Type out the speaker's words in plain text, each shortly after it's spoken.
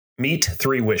Meet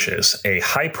Three Wishes, a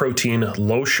high-protein,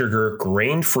 low-sugar,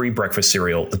 grain-free breakfast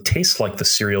cereal that tastes like the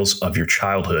cereals of your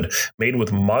childhood, made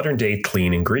with modern-day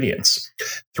clean ingredients.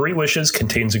 Three Wishes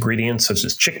contains ingredients such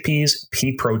as chickpeas,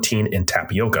 pea protein, and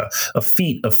tapioca, a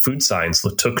feat of food science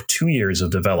that took 2 years of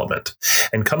development,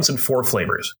 and comes in 4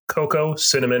 flavors: cocoa,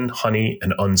 cinnamon, honey,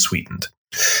 and unsweetened.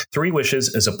 Three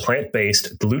Wishes is a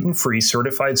plant-based, gluten-free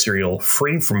certified cereal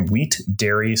free from wheat,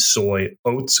 dairy, soy,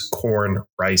 oats, corn,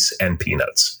 rice, and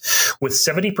peanuts. With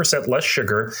 70% less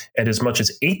sugar and as much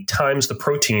as 8 times the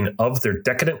protein of their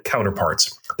decadent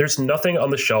counterparts, there's nothing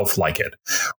on the shelf like it.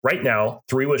 Right now,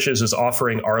 Three Wishes is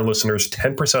offering our listeners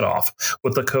 10% off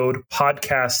with the code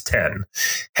PODCAST10.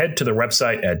 Head to the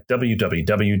website at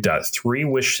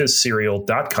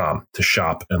www.threewishescereal.com to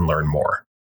shop and learn more.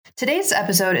 Today's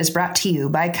episode is brought to you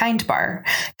by Kind Bar.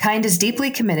 Kind is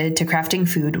deeply committed to crafting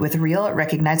food with real,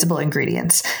 recognizable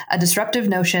ingredients, a disruptive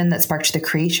notion that sparked the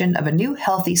creation of a new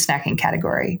healthy snacking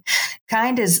category.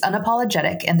 Kind is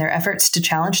unapologetic in their efforts to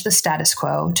challenge the status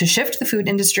quo, to shift the food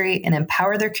industry, and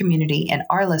empower their community and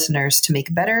our listeners to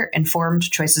make better,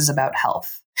 informed choices about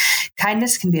health.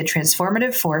 Kindness can be a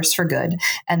transformative force for good,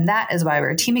 and that is why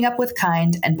we're teaming up with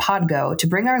Kind and Podgo to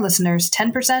bring our listeners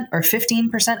 10% or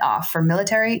 15% off for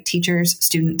military, teachers,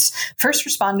 students, first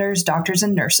responders, doctors,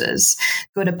 and nurses.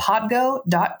 Go to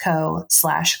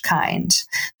podgo.co/kind.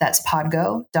 That's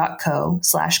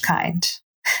podgo.co/kind.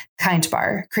 Kind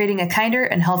Bar, creating a kinder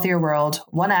and healthier world,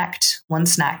 one act, one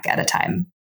snack at a time.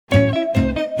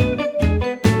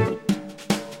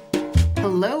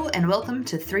 Hello and welcome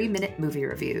to 3-Minute Movie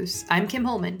Reviews. I'm Kim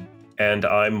Holman. And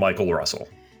I'm Michael Russell.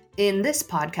 In this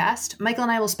podcast, Michael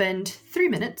and I will spend 3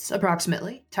 minutes,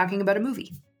 approximately, talking about a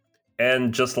movie.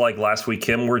 And just like last week,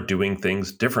 Kim, we're doing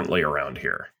things differently around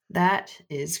here. That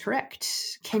is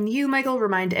correct. Can you, Michael,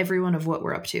 remind everyone of what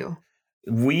we're up to?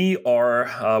 We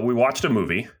watched a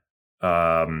movie.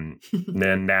 And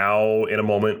now in a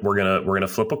moment, we're gonna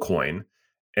flip a coin.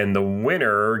 And the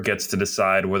winner gets to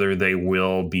decide whether they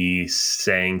will be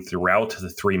saying throughout the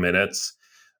 3 minutes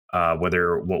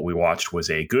whether what we watched was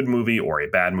a good movie or a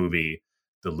bad movie.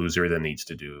 The loser then needs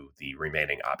to do the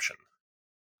remaining option.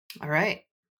 All right.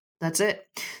 That's it.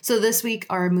 So this week,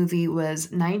 our movie was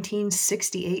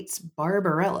 1968's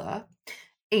Barbarella.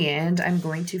 And I'm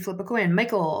going to flip a coin.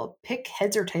 Michael, pick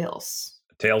heads or tails?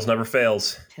 Tails never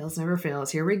fails. Tails never fails.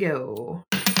 Here we go.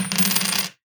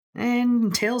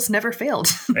 And tails never failed.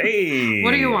 Hey,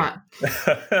 what do you want?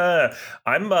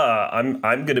 I'm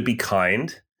going to be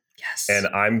kind. Yes, and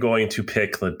I'm going to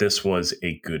pick that this was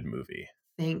a good movie.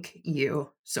 Thank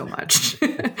you so much.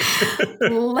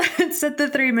 Let's set the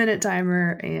 3-minute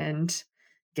timer and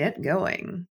get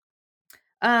going.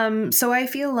 So I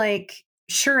feel like,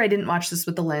 sure, I didn't watch this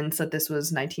with the lens that this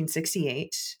was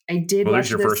 1968. I did. Well, watch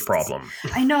there's your first problem.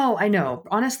 I know.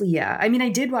 Honestly, yeah. I mean, I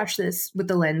did watch this with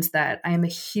the lens that I am a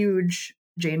huge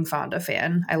Jane Fonda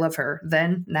fan. I love her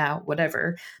then, now,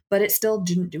 whatever. But it still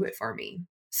didn't do it for me.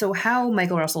 So how,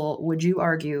 Michael Russell, would you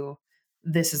argue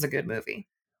this is a good movie?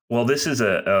 Well, this is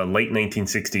a late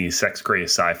 1960s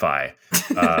sex-crazed sci-fi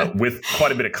with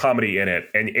quite a bit of comedy in it.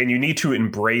 And you need to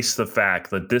embrace the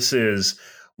fact that this is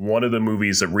one of the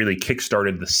movies that really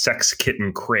kickstarted the sex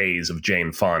kitten craze of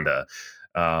Jane Fonda.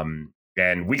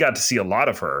 And we got to see a lot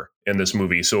of her in this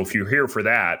movie. So if you're here for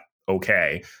that,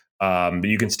 okay. But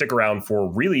you can stick around for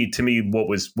really, to me,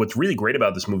 what's really great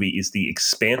about this movie is the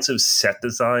expansive set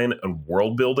design and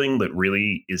world building that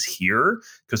really is here,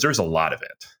 because there's a lot of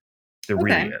it. There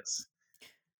really is.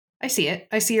 I see it.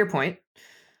 I see your point.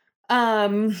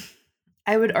 I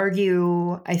would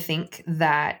argue, I think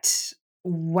that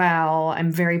while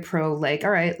I'm very pro, like,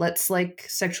 all right, let's like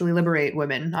sexually liberate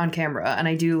women on camera, and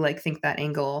I do like think that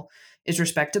angle is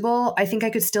respectable, I think I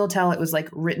could still tell it was like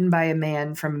written by a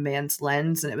man from a man's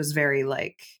lens, and it was very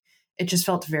like, it just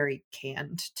felt very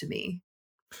canned to me.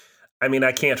 I mean,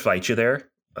 I can't fight you there.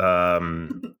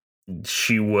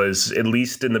 She was, at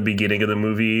least in the beginning of the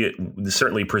movie,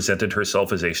 certainly presented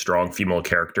herself as a strong female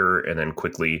character, and then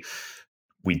quickly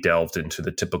we delved into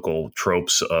the typical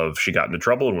tropes of she got into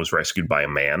trouble and was rescued by a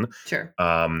man. Sure.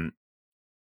 And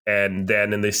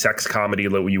then in the sex comedy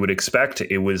that you would expect,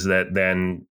 it was that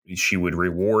then she would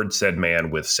reward said man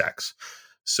with sex.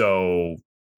 So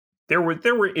there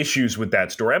were issues with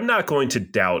that story. I'm not going to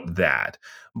doubt that,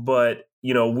 but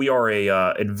you know, we are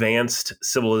a advanced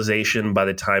civilization by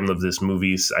the time of this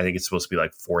movie. I think it's supposed to be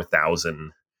like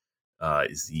 4,000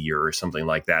 is the year or something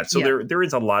like that. So yeah. There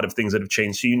is a lot of things that have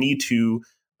changed. So you need to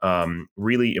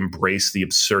really embrace the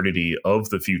absurdity of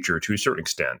the future to a certain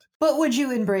extent. But would you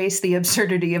embrace the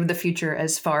absurdity of the future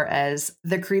as far as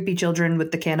the creepy children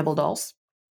with the cannibal dolls?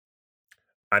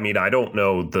 I mean, I don't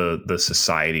know the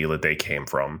society that they came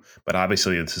from, but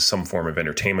obviously this is some form of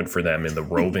entertainment for them in the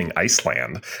roving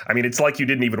Iceland. I mean, it's like you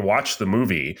didn't even watch the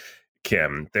movie,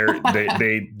 Kim.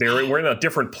 We're in a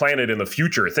different planet in the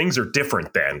future. Things are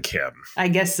different then, Kim. I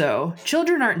guess so.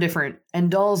 Children aren't different,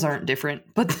 and dolls aren't different.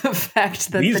 But the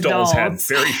fact that these dolls had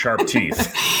very sharp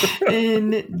teeth.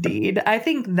 Indeed. I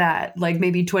think that, like,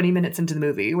 maybe 20 minutes into the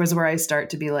movie was where I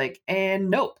start to be like, and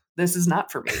nope, this is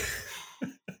not for me.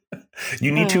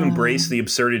 You need to embrace the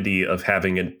absurdity of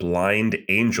having a blind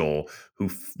angel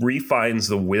who refines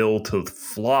the will to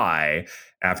fly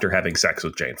after having sex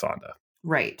with Jane Fonda.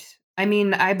 Right. I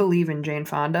mean, I believe in Jane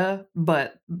Fonda,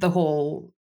 but the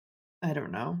whole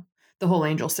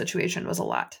angel situation was a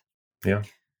lot. Yeah.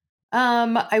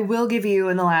 I will give you,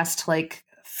 in the last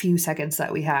few seconds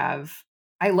that we have,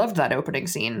 I loved that opening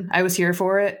scene. I was here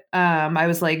for it. I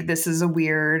was like, this is I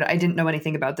didn't know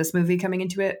anything about this movie coming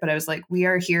into it, but I was like, we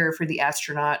are here for the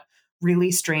astronaut, really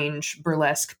strange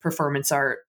burlesque performance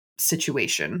art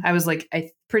situation. I was like, I'm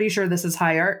pretty sure this is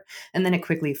high art. And then it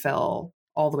quickly fell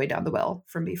all the way down the well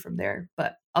for me from there.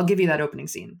 But I'll give you that opening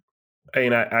scene. I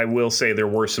mean, I will say there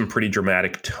were some pretty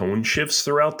dramatic tone shifts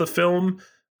throughout the film.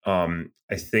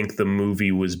 I think the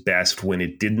movie was best when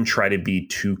it didn't try to be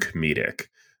too comedic.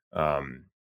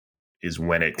 Is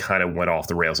when it kind of went off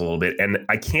the rails a little bit. And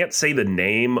I can't say the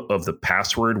name of the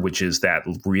password, which is that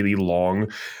really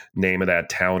long name of that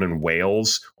town in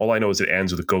Wales. All I know is it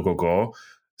ends with a go, go, go.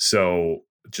 So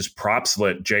just props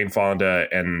that Jane Fonda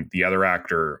and the other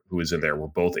actor who was in there were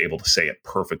both able to say it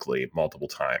perfectly multiple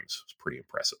times. It's pretty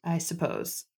impressive. I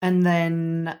suppose. And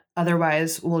then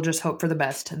otherwise, we'll just hope for the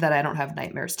best that I don't have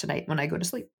nightmares tonight when I go to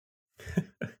sleep.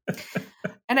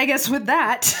 And I guess with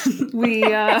that, we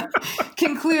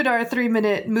conclude our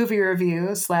 3-minute movie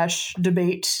review /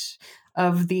 debate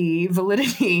of the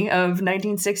validity of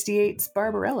 1968's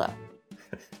Barbarella.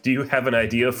 Do you have an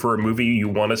idea for a movie you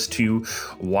want us to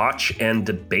watch and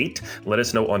debate? Let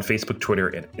us know on Facebook, Twitter,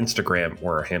 and Instagram,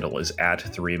 where our handle is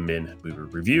 @3min Movie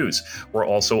Reviews. We're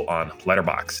also on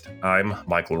Letterboxd. I'm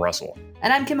Michael Russell.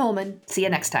 And I'm Kim Holman. See you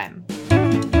next time.